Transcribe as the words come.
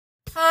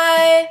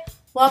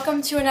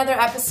Welcome to another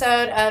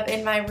episode of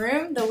In My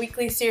Room, the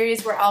weekly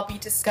series where I'll be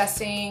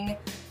discussing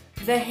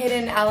the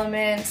hidden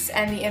elements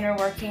and the inner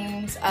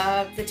workings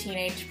of the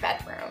teenage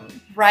bedroom.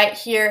 Right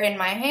here in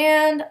my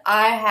hand,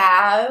 I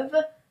have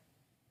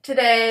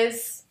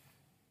today's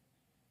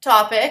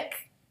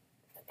topic.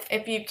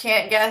 If you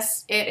can't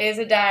guess, it is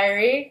a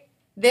diary.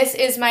 This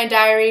is my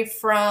diary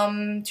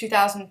from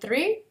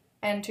 2003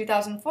 and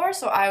 2004,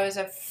 so I was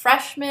a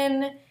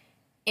freshman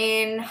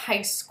in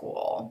high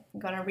school. I'm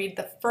gonna read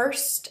the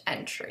first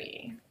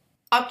entry.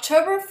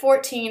 October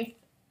 14th,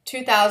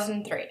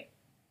 2003.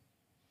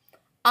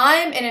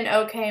 I'm in an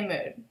okay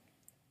mood.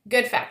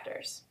 Good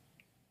factors.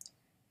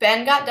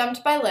 Ben got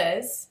dumped by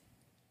Liz.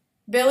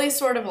 Billy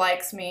sort of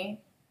likes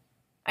me.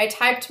 I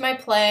typed my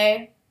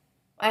play.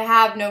 I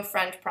have no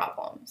friend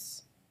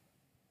problems.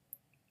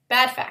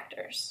 Bad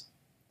factors.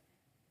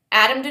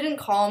 Adam didn't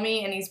call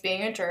me and he's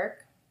being a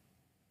jerk.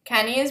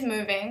 Kenny is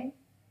moving.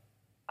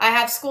 I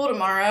have school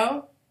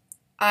tomorrow.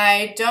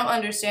 I don't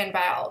understand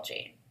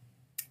biology.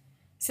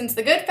 Since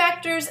the good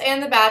factors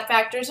and the bad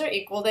factors are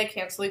equal, they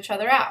cancel each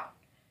other out.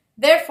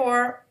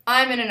 Therefore,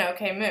 I'm in an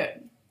okay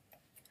mood.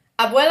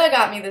 Abuela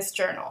got me this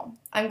journal.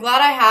 I'm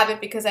glad I have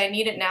it because I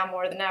need it now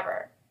more than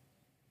ever.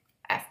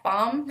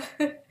 F-bomb.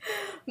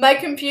 My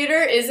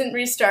computer isn't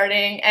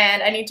restarting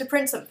and I need to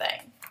print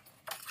something.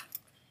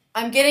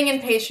 I'm getting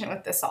impatient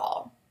with this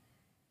all.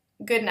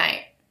 Good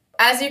night.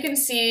 As you can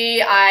see,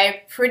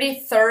 I pretty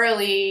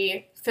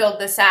thoroughly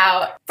filled this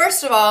out.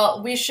 First of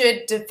all, we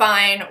should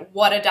define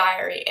what a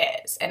diary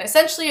is. And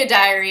essentially a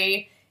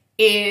diary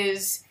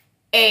is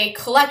a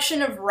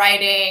collection of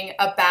writing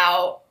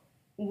about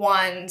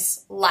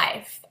one's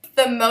life.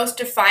 The most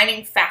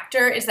defining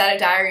factor is that a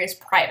diary is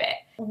private.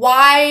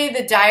 Why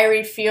the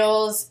diary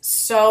feels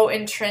so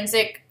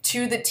intrinsic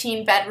to the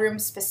teen bedroom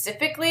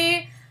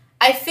specifically,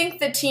 I think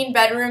the teen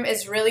bedroom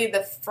is really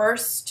the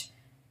first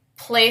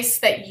place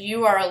that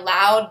you are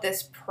allowed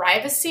this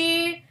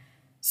privacy,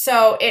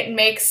 so it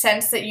makes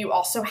sense that you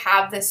also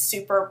have this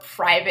super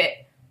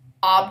private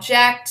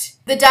object.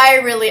 The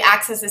diary really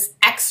acts as this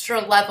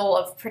extra level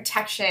of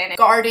protection,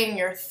 guarding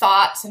your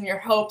thoughts and your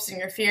hopes and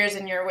your fears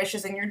and your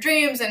wishes and your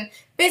dreams and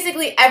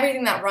basically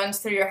everything that runs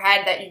through your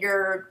head that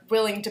you're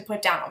willing to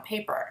put down on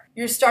paper.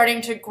 You're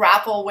starting to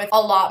grapple with a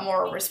lot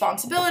more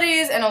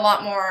responsibilities and a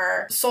lot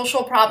more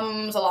social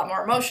problems, a lot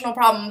more emotional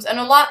problems, and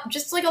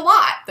just a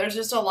lot. There's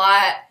just a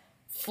lot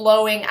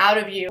flowing out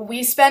of you.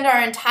 We spend our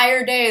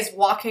entire days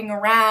walking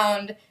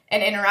around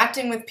and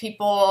interacting with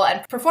people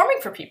and performing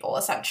for people,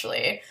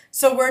 essentially.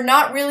 So we're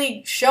not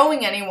really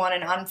showing anyone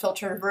an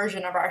unfiltered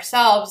version of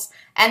ourselves,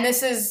 and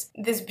this is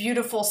this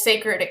beautiful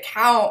sacred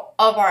account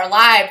of our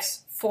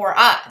lives for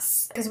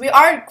us. Because we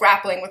are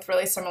grappling with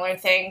really similar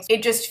things.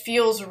 It just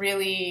feels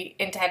really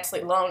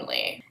intensely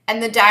lonely.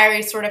 And the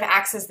diary sort of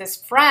acts as this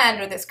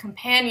friend or this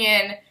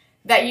companion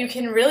that you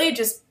can really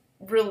just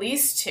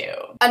release to.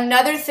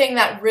 Another thing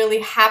that really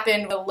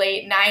happened in the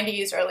late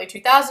 90s, early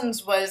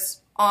 2000s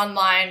was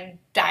online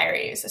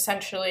diaries,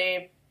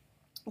 essentially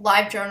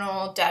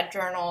LiveJournal, Dead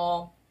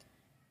Journal,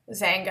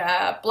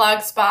 Zanga,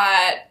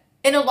 Blogspot.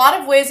 In a lot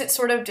of ways, it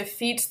sort of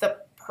defeats the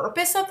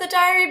purpose of the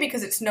diary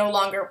because it's no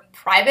longer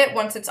private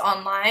once it's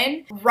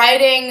online.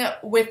 Writing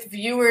with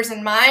viewers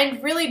in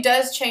mind really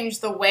does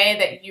change the way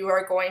that you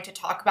are going to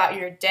talk about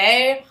your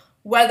day,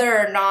 whether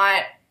or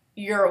not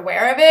you're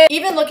aware of it.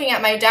 Even looking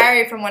at my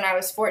diary from when I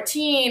was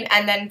 14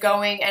 and then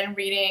going and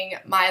reading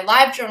my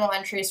LiveJournal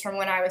entries from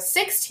when I was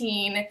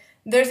 16,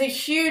 there's a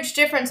huge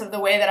difference of the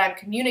way that I'm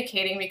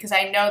communicating because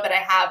I know that I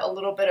have a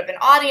little bit of an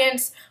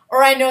audience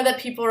or I know that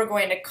people are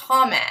going to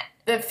comment.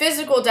 The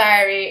physical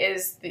diary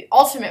is the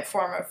ultimate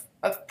form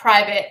of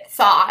private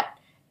thought,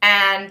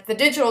 and the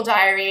digital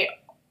diary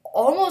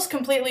almost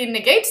completely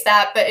negates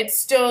that, but it's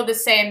still the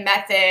same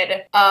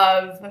method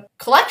of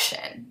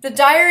collection. The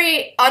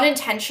diary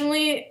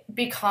unintentionally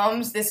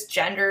becomes this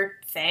gendered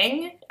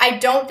thing. I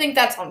don't think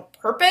that's on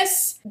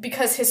purpose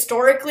because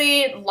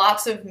historically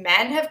lots of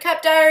men have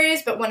kept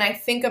diaries, but when I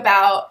think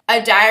about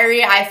a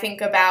diary, I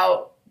think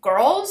about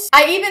girls.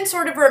 I even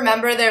sort of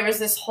remember there was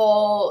this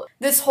whole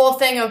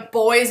thing of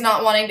boys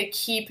not wanting to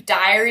keep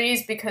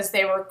diaries because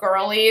they were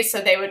girly, so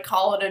they would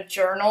call it a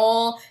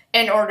journal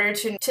in order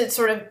to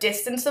sort of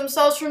distance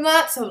themselves from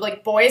that. So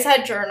like boys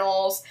had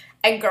journals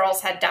and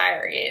girls had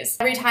diaries.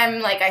 Every time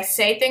like I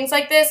say things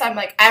like this, I'm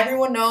like,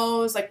 everyone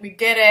knows, like we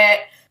get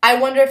it. I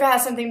wonder if it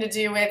has something to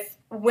do with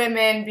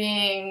women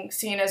being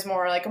seen as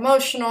more like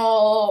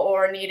emotional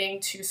or needing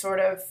to sort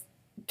of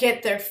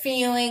get their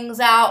feelings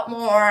out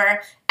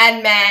more,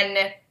 and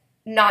men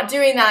not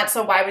doing that,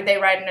 so why would they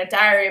write in a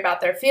diary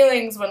about their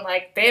feelings when,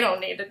 like, they don't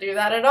need to do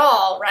that at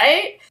all,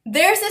 right?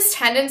 There's this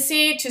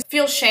tendency to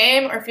feel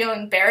shame or feel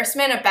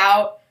embarrassment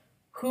about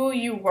who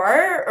you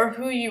were or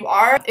who you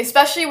are,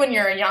 especially when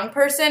you're a young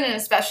person and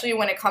especially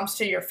when it comes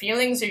to your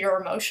feelings or your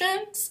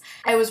emotions.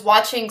 I was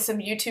watching some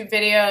YouTube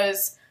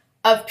videos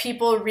of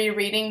people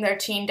rereading their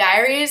teen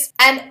diaries,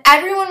 and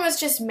everyone was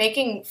just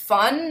making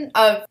fun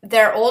of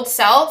their old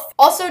self,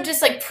 also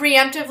just like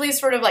preemptively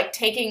sort of like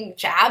taking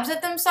jabs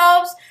at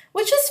themselves,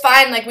 which is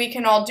fine, like we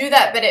can all do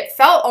that, but it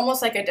felt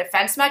almost like a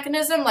defense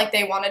mechanism, like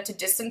they wanted to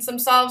distance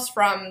themselves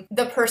from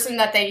the person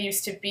that they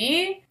used to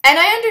be. And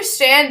I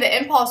understand the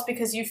impulse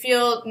because you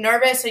feel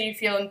nervous or you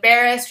feel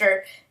embarrassed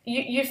or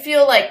you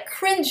feel like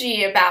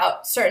cringy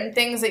about certain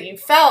things that you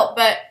felt,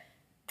 but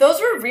those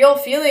were real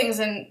feelings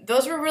and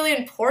those were really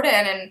important,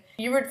 and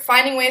you were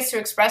finding ways to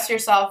express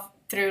yourself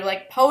through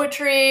like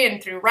poetry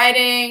and through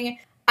writing.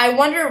 I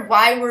wonder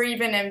why we're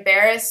even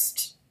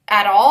embarrassed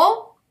at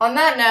all. On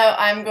that note,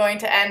 I'm going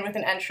to end with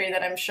an entry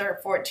that I'm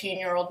sure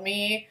 14-year-old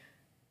me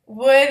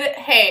would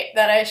hate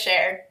that I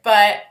shared,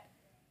 but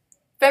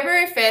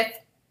February 5th,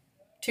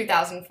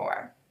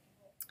 2004.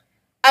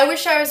 I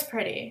wish I was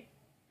pretty.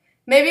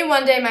 Maybe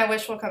one day my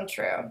wish will come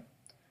true.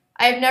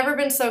 I have never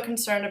been so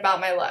concerned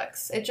about my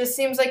looks. It just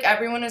seems like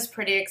everyone is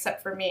pretty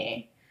except for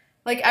me.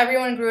 Like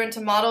everyone grew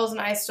into models and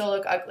I still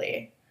look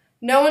ugly.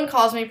 No one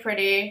calls me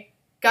pretty.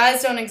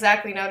 Guys don't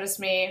exactly notice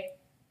me.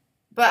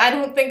 But I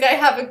don't think I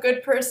have a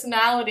good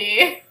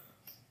personality.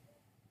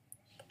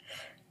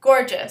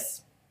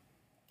 Gorgeous.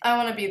 I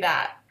want to be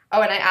that.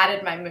 Oh, and I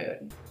added my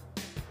mood.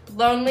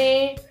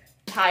 Lonely,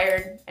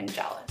 tired, and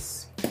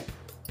jealous.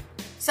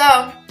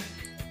 So,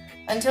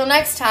 until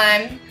next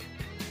time,